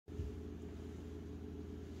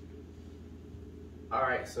All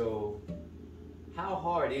right, so how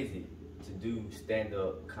hard is it to do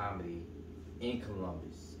stand-up comedy in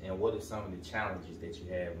Columbus, and what are some of the challenges that you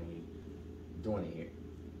have when you're doing it here?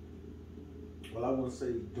 Well, I wouldn't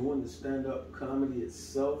say doing the stand-up comedy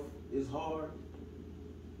itself is hard,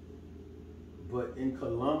 but in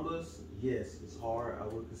Columbus, yes, it's hard. I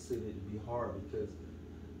would consider it to be hard because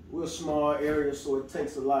we're a small area, so it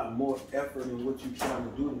takes a lot more effort in what you're trying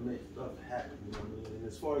to do to make stuff happen. You know what I mean? And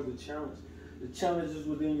as far as the challenge is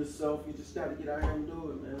within yourself. You just got to get out here and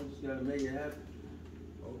do it, man. You just got to make it happen.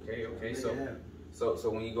 Okay. So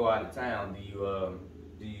when you go out of town, do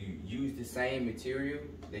you use the same material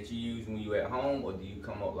that you use when you at home, or do you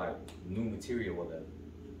come up like new material with it?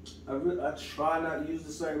 I try not to use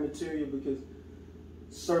the same material because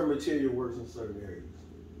certain material works in certain areas.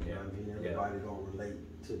 You know what I mean? Everybody don't relate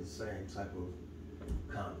to the same type of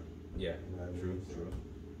comedy. Yeah, you know what I mean? True.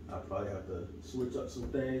 I probably have to switch up some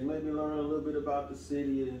things, maybe learn a little bit about the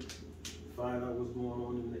city and find out what's going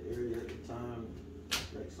on in the area at the time,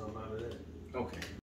 make something out of that. Okay.